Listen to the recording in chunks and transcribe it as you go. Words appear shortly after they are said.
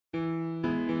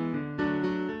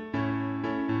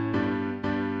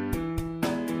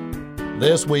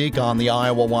This week on the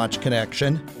Iowa Watch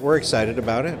Connection. We're excited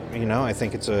about it. I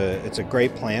think it's a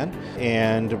great plan,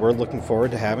 and we're looking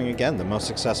forward to having, again, the most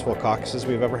successful caucuses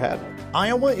we've ever had.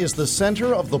 Iowa is the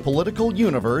center of the political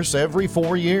universe every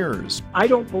 4 years. I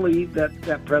don't believe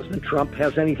that President Trump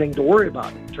has anything to worry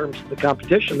about in terms of the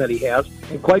competition that he has.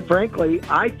 And quite frankly,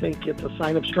 I think it's a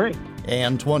sign of strength.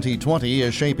 And 2020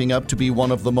 is shaping up to be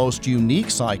one of the most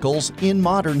unique cycles in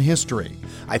modern history.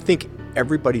 I think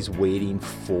everybody's waiting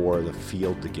for the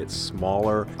field to get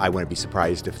smaller. I wouldn't be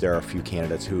surprised if there are a few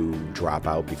candidates who drop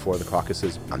out before the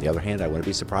caucuses. On the other hand, I wouldn't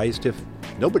be surprised if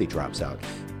nobody drops out.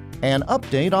 An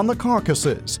update on the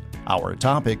caucuses, our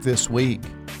topic this week.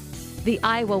 The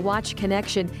Iowa Watch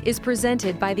Connection is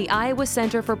presented by the Iowa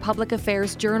Center for Public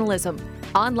Affairs Journalism,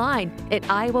 online at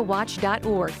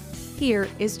iowawatch.org. Here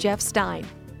is Jeff Stein.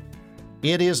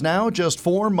 It is now just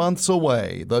 4 months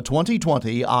away, the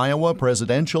 2020 Iowa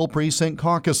Presidential Precinct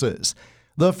Caucuses.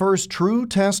 The first true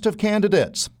test of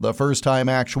candidates, the first time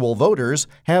actual voters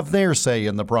have their say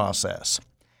in the process.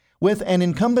 With an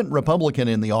incumbent Republican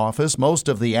in the office, most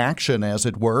of the action, as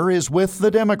it were, is with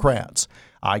the Democrats.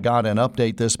 I got an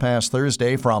update this past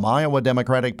Thursday from Iowa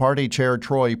Democratic Party Chair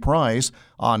Troy Price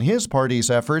on his party's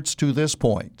efforts to this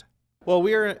point. Well,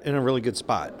 we are in a really good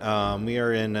spot. We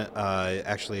are in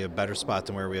actually a better spot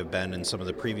than where we have been in some of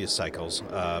the previous cycles,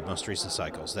 most recent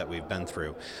cycles that we've been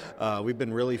through. We've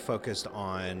been really focused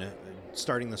on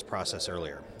starting this process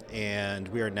earlier. And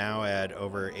we are now at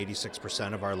over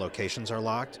 86% of our locations are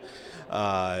locked.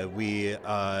 We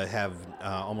have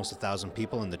almost 1,000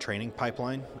 people in the training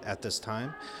pipeline at this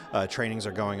time. Trainings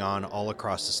are going on all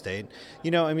across the state.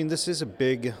 This is a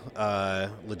big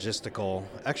logistical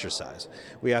exercise.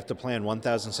 We have to plan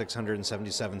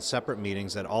 1,677 separate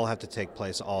meetings that all have to take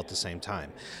place all at the same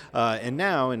time. And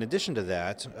now, in addition to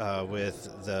that,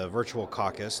 with the virtual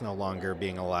caucus no longer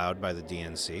being allowed by the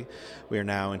DNC, we are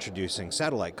now introducing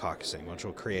satellite caucusing, which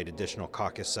will create additional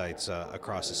caucus sites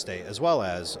across the state as well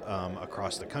as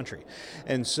across the country.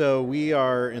 And so we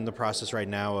are in the process right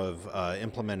now of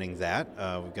implementing that.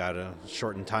 We've got a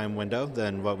shortened time window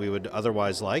than what we would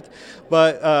otherwise like,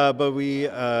 but we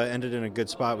ended in a good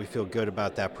spot. We feel good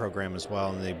about that program as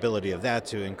well and the ability of that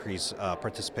to increase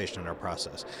participation in our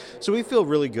process. So we feel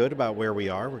really good about where we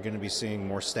are. We're going to be seeing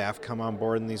more staff come on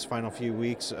board in these final few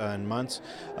weeks and months.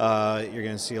 You're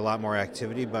going to see a lot more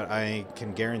activity, but I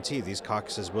can guarantee these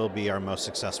caucuses will be our most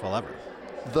successful ever.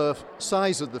 The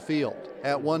size of the field,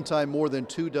 at one time more than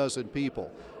 24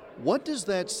 people. What does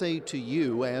that say to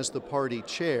you as the party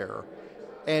chair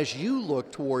as you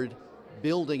look toward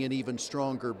building an even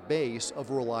stronger base of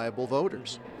reliable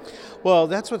voters? Well,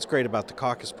 that's what's great about the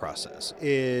caucus process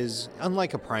is,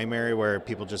 unlike a primary where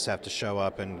people just have to show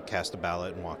up and cast a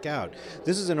ballot and walk out,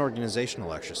 this is an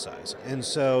organizational exercise. And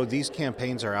so these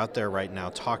campaigns are out there right now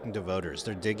talking to voters.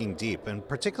 They're digging deep, and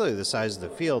particularly the size of the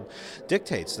field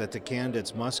dictates that the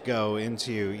candidates must go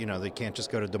into, they can't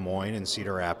just go to Des Moines and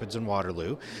Cedar Rapids and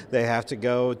Waterloo. They have to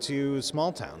go to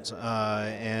small towns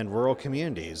and rural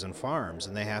communities and farms,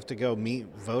 and they have to go meet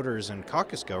voters and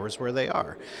caucus goers where they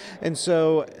are. And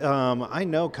so I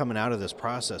know coming out of this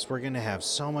process, we're going to have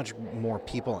so much more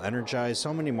people energized,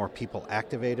 so many more people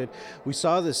activated. We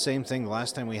saw the same thing the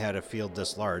last time we had a field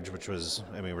this large, which was,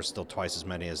 we're still twice as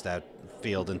many as that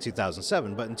field in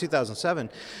 2007. But in 2007,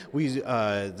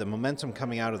 the momentum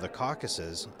coming out of the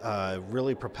caucuses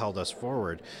really propelled us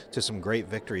forward to some great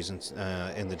victories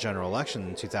in the general election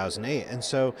in 2008. And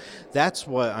so that's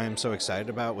what I'm so excited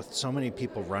about, with so many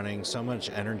people running, so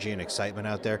much energy and excitement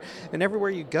out there. And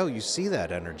everywhere you go, you see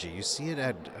that energy. You see it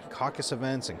at caucus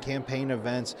events and campaign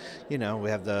events. We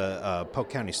have the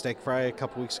Polk County Steak Fry a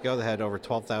couple weeks ago that had over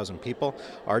 12,000 people.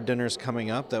 Our dinner's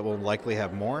coming up that will likely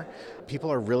have more.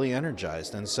 People are really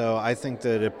energized, and so I think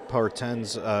that it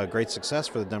portends great success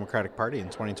for the Democratic Party in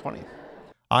 2020.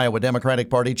 Iowa Democratic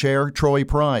Party Chair Troy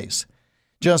Price.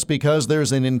 Just because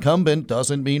there's an incumbent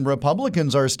doesn't mean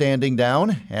Republicans are standing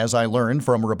down, as I learned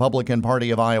from Republican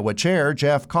Party of Iowa Chair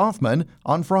Jeff Kauffman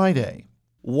on Friday.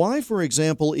 Why, for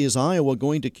example, is Iowa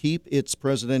going to keep its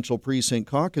presidential precinct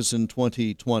caucus in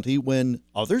 2020 when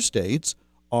other states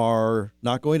are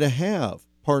not going to have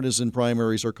partisan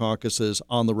primaries or caucuses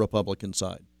on the Republican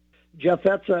side? Jeff,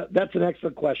 that's an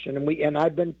excellent question, and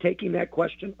I've been taking that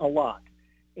question a lot,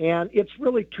 and it's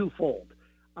really twofold.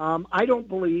 I don't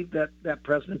believe that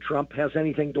President Trump has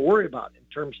anything to worry about in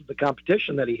terms of the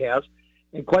competition that he has,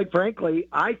 and quite frankly,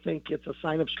 I think it's a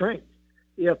sign of strength.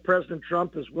 If President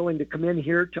Trump is willing to come in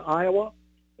here to Iowa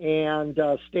and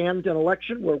stand an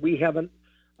election where we haven't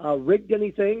rigged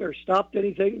anything or stopped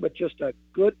anything, but just a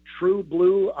good, true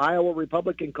blue Iowa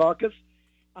Republican caucus,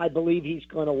 I believe he's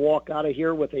going to walk out of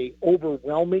here with a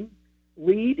overwhelming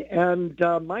lead, and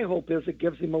my hope is it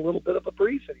gives him a little bit of a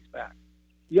breeze at his back.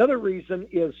 The other reason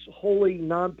is wholly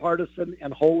nonpartisan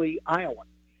and wholly Iowan,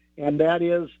 and that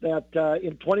is that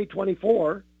in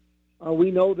 2024,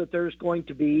 we know that there's going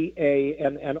to be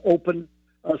an open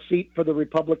seat for the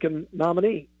Republican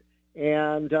nominee,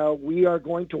 and we are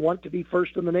going to want to be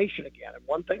first in the nation again. And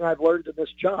one thing I've learned in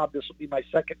this job, this will be my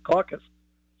second caucus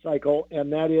cycle,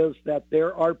 and that is that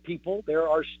there are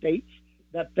states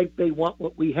that think they want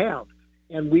what we have,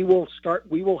 and we will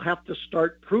have to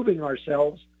start proving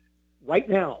ourselves right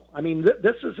now. I mean,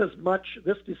 this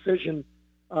decision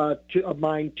of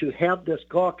mine to have this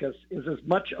caucus is as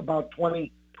much about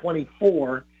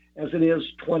 2024 as it is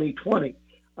 2020.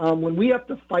 When we have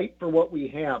to fight for what we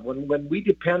have, when we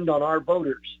depend on our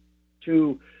voters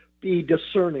to be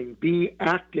discerning, be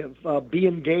active, be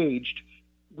engaged,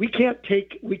 we can't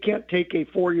take a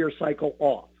 4-year cycle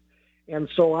off. And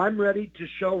so I'm ready to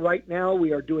show right now.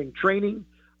 We are doing training.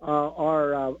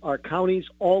 Our counties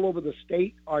all over the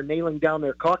state are nailing down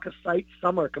their caucus sites.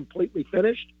 Some are completely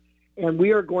finished. And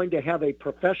we are going to have a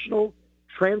professional,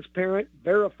 transparent,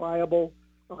 verifiable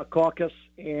caucus.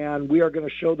 And we are going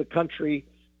to show the country,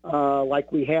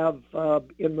 like we have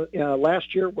in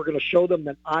last year, we're going to show them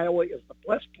that Iowa is the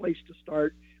best place to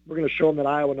start. We're going to show them that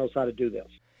Iowa knows how to do this.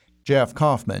 Jeff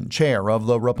Kauffman, chair of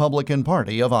the Republican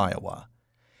Party of Iowa.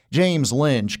 James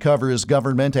Lynch covers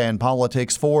government and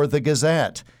politics for the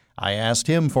Gazette. I asked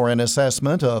him for an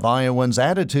assessment of Iowans'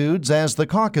 attitudes as the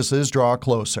caucuses draw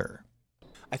closer.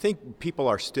 I think people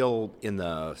are still in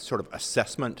the sort of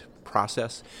assessment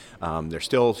process. They're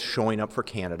still showing up for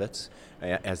candidates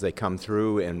as they come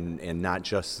through, and not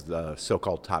just the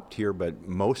so-called top tier, but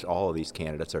most all of these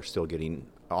candidates are still getting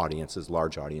audiences,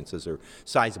 large audiences or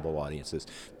sizable audiences.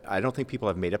 I don't think people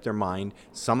have made up their mind.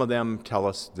 Some of them tell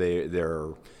us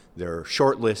their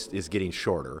short list is getting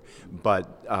shorter,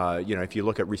 but if you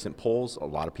look at recent polls, a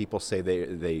lot of people say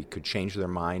they could change their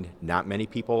mind. Not many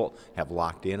people have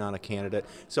locked in on a candidate.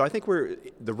 So I think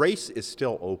the race is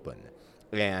still open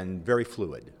and very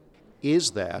fluid.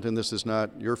 Is that, and this is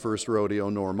not your first rodeo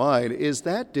nor mine, is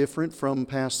that different from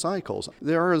past cycles?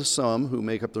 There are some who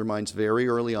make up their minds very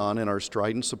early on and are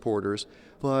strident supporters,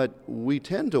 but we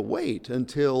tend to wait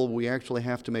until we actually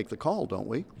have to make the call, don't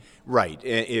we? Right.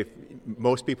 If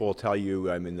most people will tell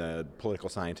you, I mean, the political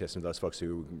scientists and those folks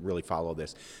who really follow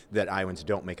this, that Iowans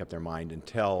don't make up their mind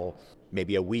until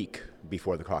maybe a week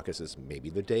before the caucuses, maybe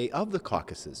the day of the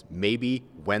caucuses, maybe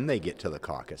when they get to the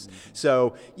caucus.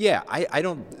 So, yeah, I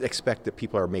don't expect that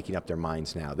people are making up their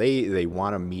minds now. They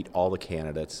want to meet all the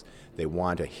candidates. They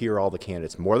want to hear all the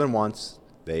candidates more than once.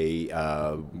 They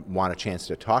want a chance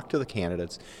to talk to the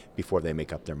candidates before they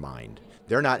make up their mind.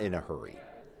 They're not in a hurry.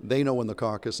 They know when the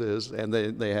caucus is, and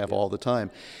they have all the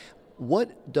time.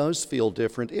 What does feel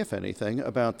different, if anything,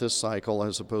 about this cycle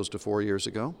as opposed to 4 years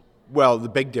ago? Well, the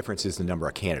big difference is the number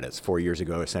of candidates. 4 years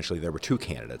ago, essentially, there were two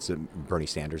candidates, Bernie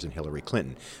Sanders and Hillary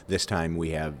Clinton. This time we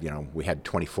had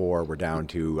 24. We're down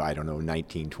to,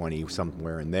 19, 20,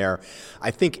 somewhere in there. I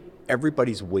think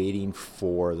everybody's waiting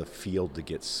for the field to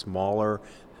get smaller.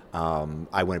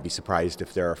 I wouldn't be surprised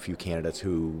if there are a few candidates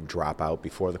who drop out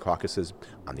before the caucuses.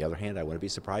 On the other hand, I wouldn't be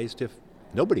surprised if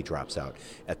nobody drops out.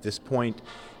 At this point,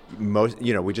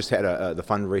 we just had the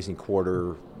fundraising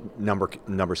quarter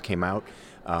numbers came out.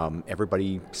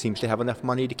 Everybody seems to have enough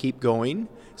money to keep going.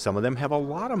 Some of them have a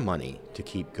lot of money to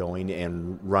keep going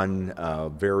and run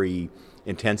very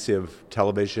intensive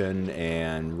television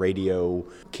and radio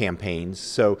campaigns.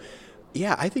 So,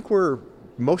 yeah, I think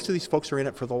most of these folks are in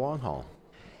it for the long haul.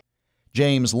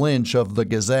 James Lynch of the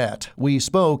Gazette. We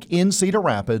spoke in Cedar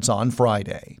Rapids on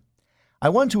Friday. I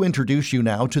want to introduce you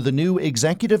now to the new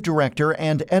executive director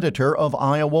and editor of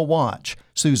IowaWatch,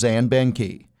 Suzanne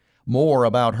Behnke. More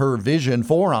about her vision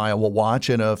for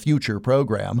IowaWatch in a future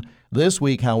program. This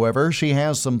week, however, she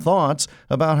has some thoughts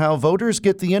about how voters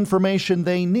get the information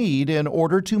they need in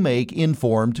order to make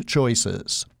informed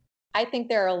choices. I think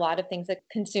there are a lot of things that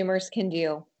consumers can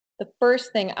do. The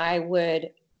first thing I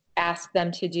would ask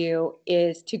them to do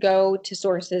is to go to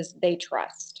sources they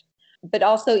trust, but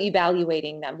also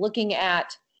evaluating them, looking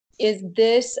at, is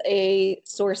this a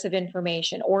source of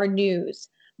information or news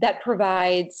that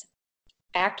provides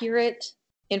accurate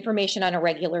information on a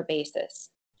regular basis?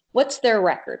 What's their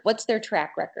record? What's their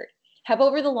track record? Have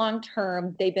over the long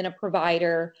term, they been a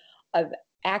provider of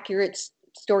accurate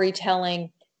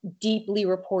storytelling, deeply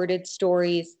reported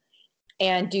stories,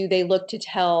 and do they look to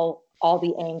tell all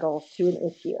the angles to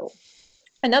an issue?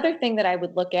 Another thing that I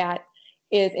would look at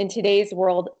is, in today's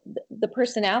world, the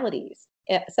personalities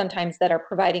sometimes that are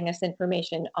providing us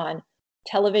information on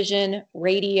television,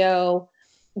 radio,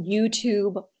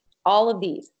 YouTube. all of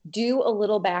these, do a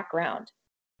little background.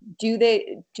 Do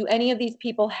any of these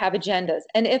people have agendas?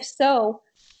 And if so,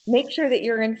 make sure that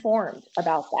you're informed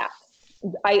about that.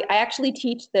 I actually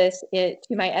teach this to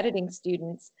my editing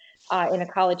students in a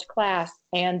college class,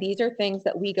 and these are things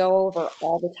that we go over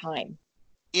all the time.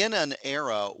 In an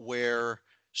era where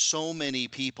so many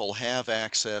people have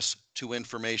access to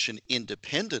information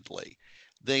independently,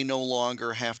 they no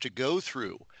longer have to go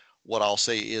through what I'll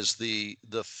say is the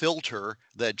filter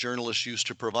that journalists used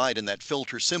to provide. And that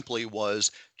filter simply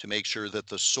was to make sure that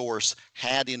the source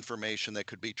had information that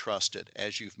could be trusted,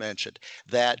 as you've mentioned,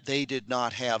 that they did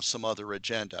not have some other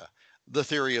agenda. The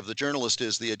theory of the journalist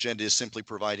is the agenda is simply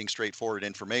providing straightforward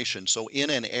information. So in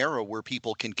an era where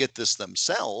people can get this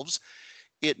themselves,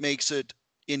 it makes it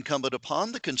incumbent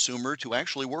upon the consumer to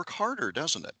actually work harder,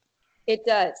 doesn't it? It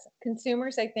does.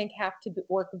 Consumers, I think, have to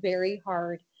work very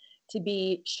hard to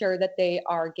be sure that they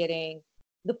are getting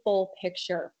the full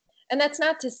picture. And that's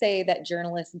not to say that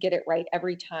journalists get it right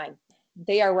every time.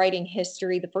 They are writing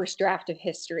history, the first draft of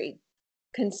history.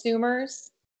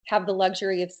 Consumers have the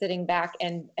luxury of sitting back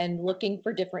and looking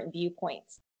for different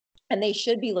viewpoints. And they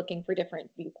should be looking for different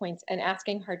viewpoints and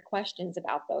asking hard questions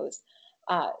about those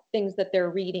things that they're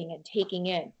reading and taking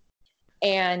in.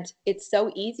 And it's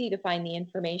so easy to find the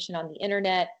information on the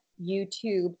internet,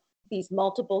 YouTube, these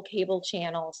multiple cable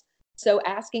channels. So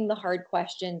asking the hard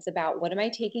questions about what am I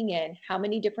taking in, how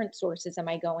many different sources am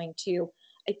I going to,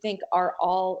 I think are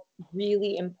all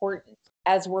really important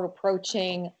as we're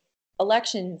approaching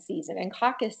election season and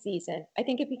caucus season. I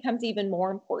think it becomes even more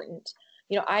important.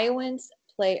 You know, Iowans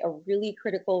play a really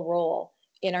critical role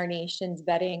in our nation's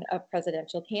vetting of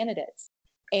presidential candidates.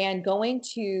 And going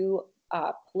to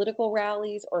political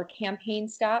rallies or campaign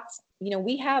stops, you know,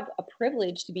 we have a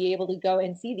privilege to be able to go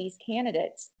and see these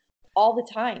candidates all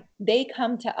the time. They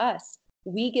come to us.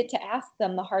 We get to ask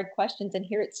them the hard questions and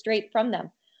hear it straight from them.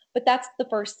 But that's the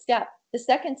first step. The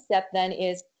second step then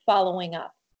is following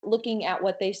up, looking at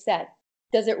what they said.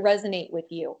 Does it resonate with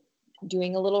you?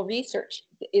 Doing a little research.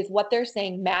 Is what they're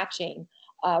saying matching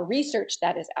research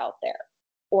that is out there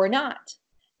or not?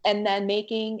 And then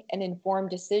making an informed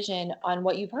decision on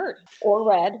what you've heard or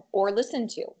read or listened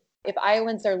to. If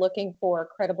Iowans are looking for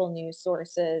credible news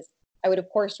sources, I would, of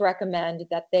course, recommend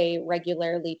that they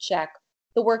regularly check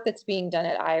the work that's being done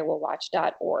at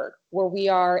IowaWatch.org, where we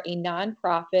are a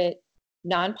nonprofit,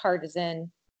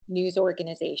 nonpartisan news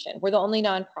organization. We're the only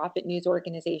nonprofit news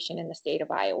organization in the state of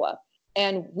Iowa.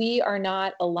 And we are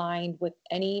not aligned with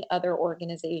any other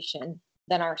organization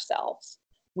than ourselves.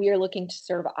 We are looking to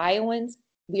serve Iowans.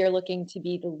 We are looking to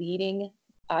be the leading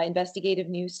investigative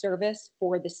news service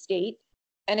for the state.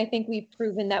 And I think we've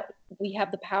proven that we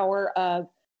have the power of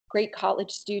great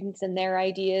college students and their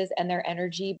ideas and their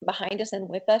energy behind us and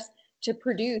with us to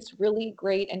produce really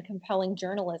great and compelling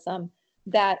journalism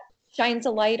that shines a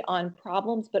light on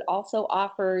problems, but also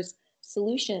offers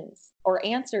solutions or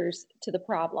answers to the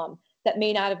problem that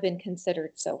may not have been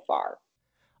considered so far.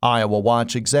 Iowa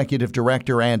Watch Executive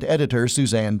Director and Editor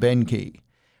Suzanne Behnke.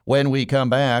 When we come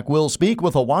back, we'll speak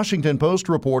with a Washington Post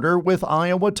reporter with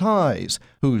Iowa ties,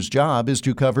 whose job is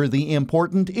to cover the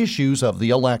important issues of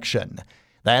the election.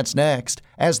 That's next,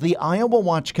 as the Iowa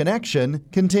Watch Connection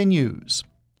continues.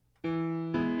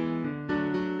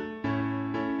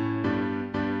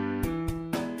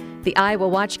 The Iowa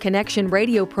Watch Connection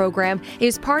radio program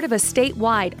is part of a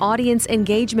statewide audience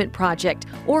engagement project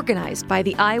organized by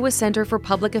the Iowa Center for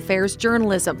Public Affairs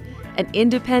Journalism, an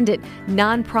independent,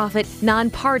 nonprofit,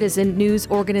 nonpartisan news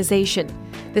organization.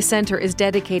 The center is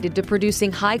dedicated to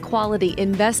producing high-quality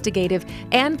investigative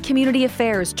and community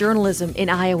affairs journalism in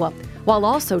Iowa, while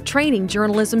also training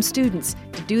journalism students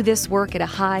to do this work at a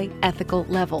high ethical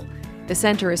level. The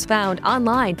center is found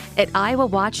online at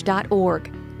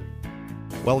IowaWatch.org.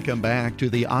 Welcome back to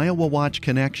the Iowa Watch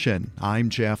Connection. I'm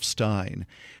Jeff Stein.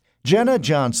 Jenna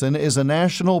Johnson is a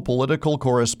national political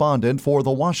correspondent for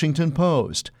The Washington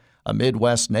Post. A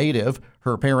Midwest native,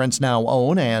 her parents now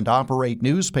own and operate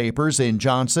newspapers in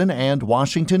Johnson and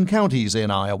Washington counties in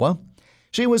Iowa.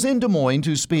 She was in Des Moines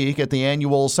to speak at the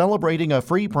annual Celebrating a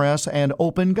Free Press and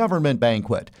Open Government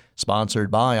banquet,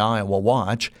 sponsored by Iowa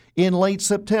Watch, in late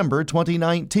September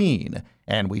 2019,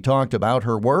 and we talked about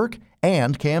her work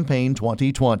and Campaign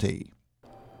 2020.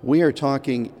 We are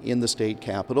talking in the state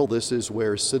capitol. This is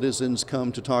where citizens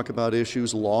come to talk about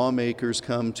issues, lawmakers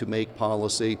come to make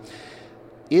policy.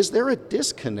 Is there a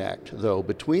disconnect, though,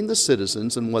 between the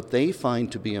citizens and what they find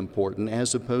to be important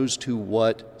as opposed to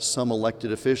what some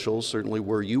elected officials, certainly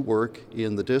where you work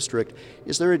in the district,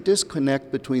 is there a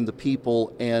disconnect between the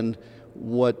people and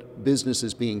what business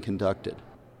is being conducted?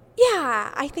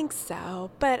 Yeah, I think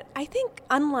so. But I think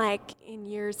unlike in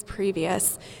years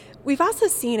previous, we've also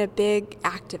seen a big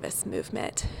activist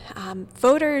movement.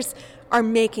 Voters are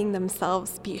making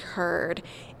themselves be heard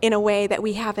in a way that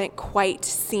we haven't quite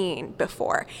seen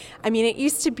before. I mean, it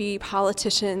used to be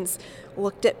politicians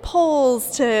looked at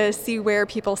polls to see where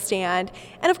people stand,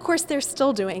 and of course they're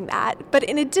still doing that. But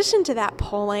in addition to that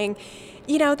polling,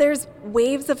 there's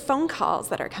waves of phone calls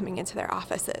that are coming into their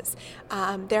offices.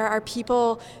 There are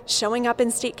people showing up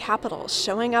in state capitals,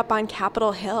 showing up on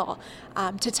Capitol Hill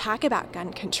to talk about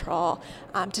gun control,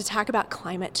 to talk about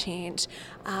climate change,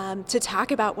 to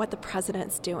talk about what the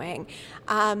president's doing.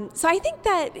 So I think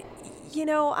that,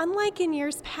 unlike in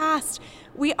years past,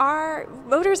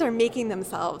 voters are making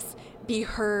themselves be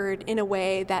heard in a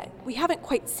way that we haven't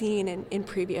quite seen in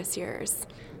previous years.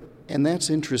 And that's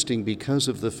interesting because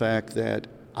of the fact that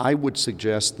I would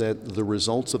suggest that the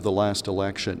results of the last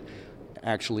election,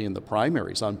 actually in the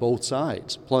primaries on both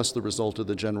sides, plus the result of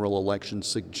the general election,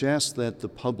 suggest that the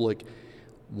public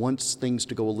wants things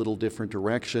to go a little different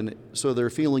direction, so they're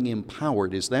feeling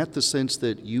empowered. Is that the sense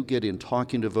that you get in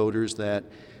talking to voters, that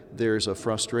there's a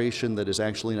frustration that is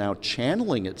actually now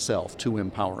channeling itself to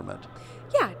empowerment?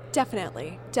 Yeah,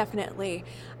 definitely.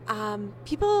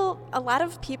 A lot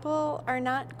of people are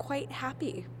not quite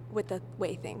happy with the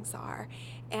way things are.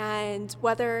 And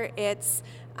whether it's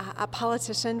a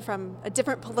politician from a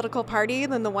different political party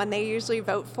than the one they usually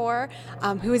vote for,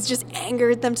 who has just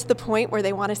angered them to the point where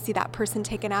they want to see that person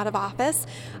taken out of office,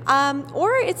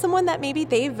 or it's someone that maybe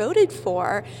they voted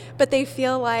for, but they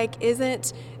feel like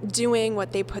isn't doing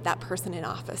what they put that person in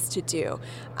office to do.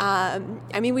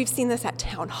 We've seen this at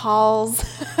town halls.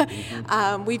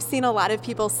 We've seen a lot of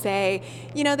people say,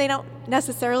 they don't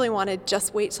necessarily want to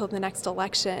just wait till the next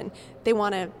election. They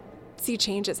want to see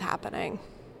changes happening.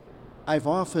 I've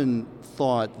often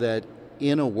thought that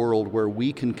in a world where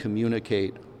we can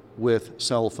communicate with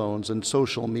cell phones and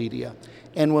social media,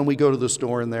 and when we go to the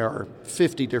store and there are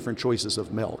 50 different choices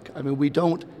of milk, we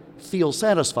don't feel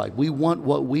satisfied. We want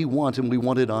what we want, and we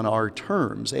want it on our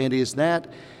terms. And is that,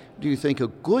 do you think, a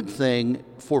good thing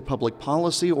for public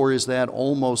policy, or is that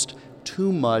almost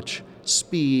too much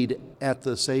speed at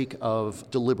the sake of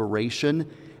deliberation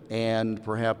and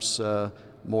perhaps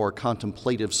more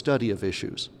contemplative study of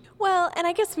issues? Well, and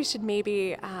I guess we should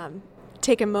maybe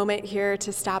take a moment here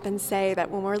to stop and say that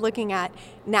when we're looking at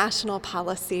national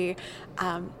policy,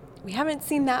 we haven't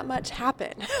seen that much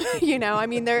happen.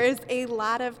 There is a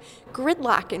lot of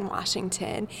gridlock in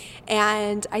Washington,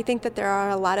 and I think that there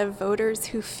are a lot of voters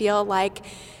who feel like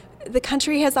the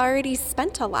country has already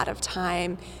spent a lot of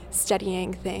time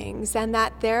studying things, and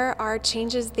that there are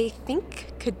changes they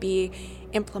think could be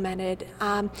implemented.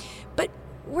 But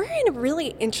we're in a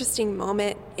really interesting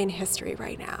moment in history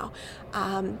right now.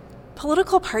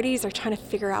 Political parties are trying to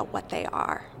figure out what they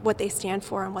are, what they stand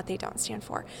for, and what they don't stand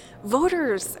for.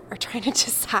 Voters are trying to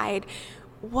decide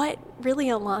what really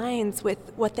aligns with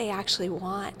what they actually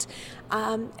want.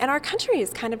 And our country is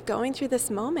kind of going through this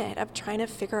moment of trying to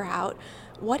figure out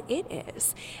what it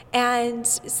is. And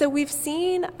so we've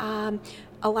seen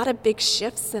a lot of big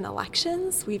shifts in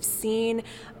elections. We've seen,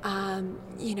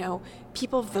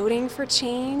 people voting for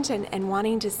change and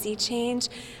wanting to see change,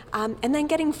 and then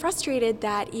getting frustrated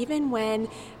that even when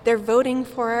they're voting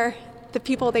for the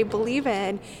people they believe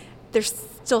in, they're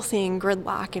still seeing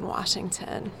gridlock in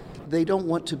Washington. They don't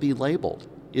want to be labeled,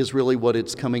 is really what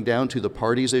it's coming down to. The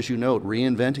parties, as you note,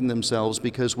 reinventing themselves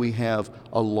because we have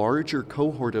a larger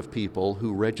cohort of people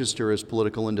who register as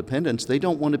political independents. They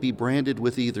don't want to be branded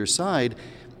with either side.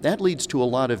 That leads to a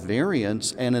lot of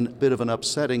variance and a bit of an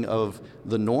upsetting of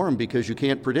the norm because you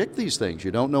can't predict these things. You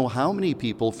don't know how many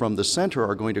people from the center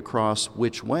are going to cross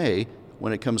which way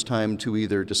when it comes time to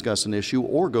either discuss an issue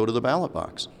or go to the ballot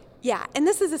box. Yeah, and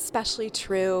this is especially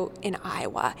true in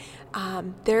Iowa.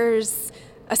 There's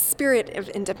a spirit of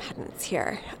independence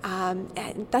here,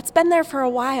 and that's been there for a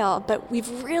while, but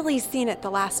we've really seen it the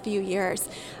last few years.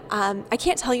 I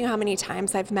can't tell you how many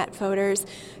times I've met voters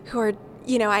who are,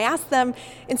 I ask them,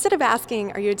 instead of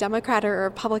asking, are you a Democrat or a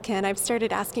Republican, I've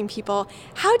started asking people,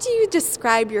 how do you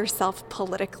describe yourself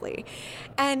politically?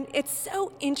 And it's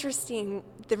so interesting,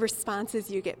 the responses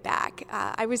you get back.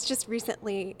 I was just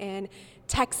recently in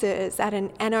Texas at an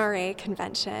NRA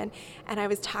convention, and I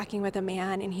was talking with a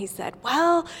man, and he said,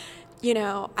 well,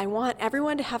 I want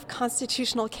everyone to have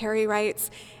constitutional carry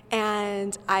rights,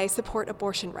 and I support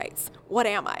abortion rights. What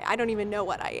am I? I don't even know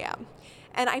what I am.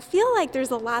 And I feel like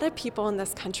there's a lot of people in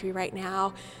this country right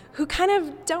now who kind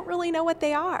of don't really know what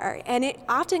they are. And it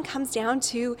often comes down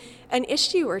to an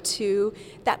issue or two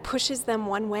that pushes them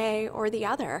one way or the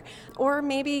other, or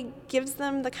maybe gives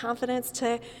them the confidence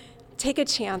to take a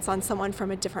chance on someone from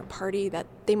a different party that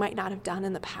they might not have done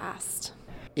in the past.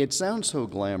 It sounds so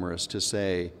glamorous to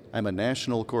say, I'm a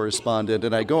national correspondent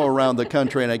and I go around the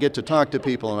country and I get to talk to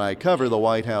people and I cover the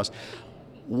White House.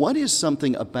 What is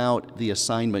something about the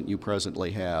assignment you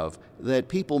presently have that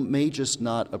people may just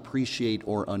not appreciate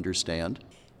or understand?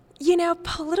 You know,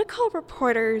 political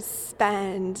reporters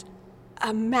spend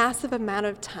a massive amount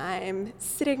of time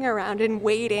sitting around and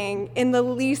waiting in the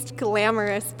least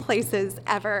glamorous places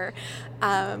ever.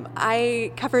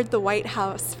 I covered the White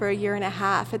House for 1.5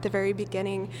 years at the very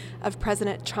beginning of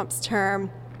President Trump's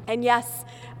term. And yes,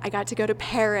 I got to go to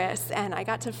Paris, and I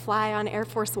got to fly on Air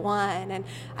Force One, and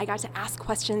I got to ask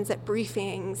questions at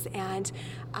briefings. And,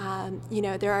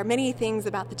 there are many things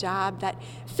about the job that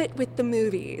fit with the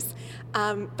movies.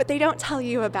 But they don't tell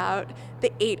you about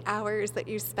the 8 hours that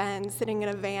you spend sitting in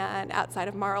a van outside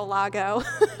of Mar-a-Lago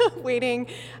waiting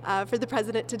for the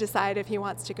president to decide if he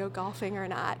wants to go golfing or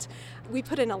not. We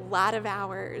put in a lot of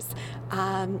hours,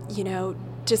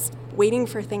 just waiting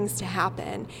for things to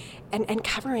happen and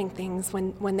covering things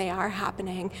when they are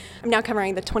happening. I'm now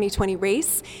covering the 2020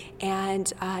 race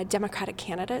and Democratic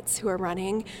candidates who are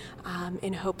running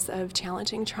in hopes of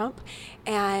challenging Trump.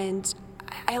 And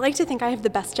I like to think I have the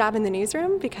best job in the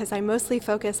newsroom because I mostly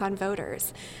focus on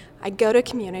voters. I go to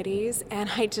communities and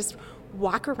I just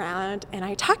walk around and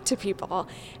I talk to people.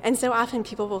 And so often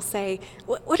people will say,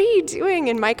 what are you doing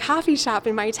in my coffee shop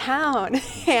in my town?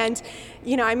 And,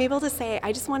 I'm able to say,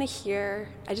 I just want to hear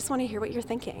what you're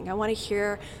thinking. I want to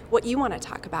hear what you want to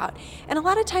talk about. And a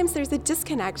lot of times there's a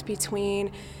disconnect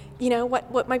between,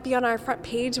 what might be on our front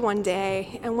page one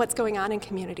day and what's going on in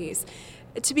communities.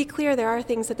 To be clear, there are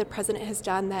things that the president has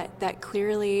done that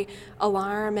clearly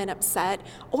alarm and upset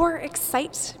or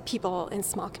excite people in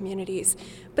small communities.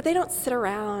 But they don't sit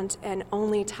around and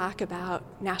only talk about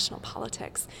national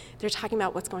politics. They're talking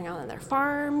about what's going on in their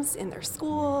farms, in their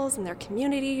schools, in their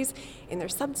communities, in their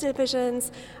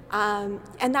subdivisions. And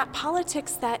that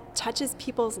politics that touches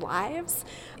people's lives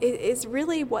is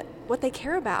really what they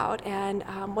care about and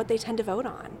what they tend to vote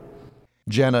on.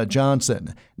 Jenna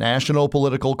Johnson, national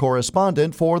political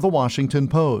correspondent for The Washington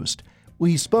Post.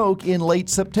 We spoke in late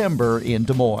September in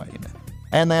Des Moines.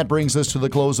 And that brings us to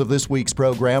the close of this week's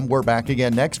program. We're back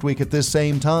again next week at this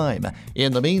same time.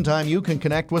 In the meantime, you can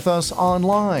connect with us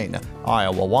online,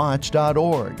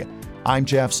 IowaWatch.org. I'm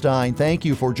Jeff Stein. Thank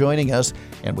you for joining us,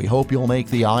 and we hope you'll make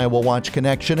the Iowa Watch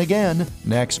connection again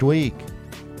next week.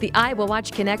 The Iowa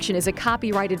Watch Connection is a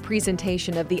copyrighted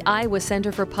presentation of the Iowa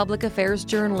Center for Public Affairs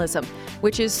Journalism,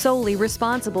 which is solely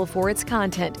responsible for its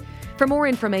content. For more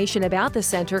information about the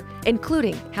center,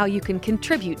 including how you can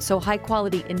contribute so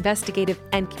high-quality investigative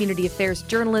and community affairs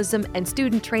journalism and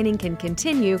student training can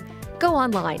continue, go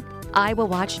online,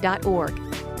 IowaWatch.org.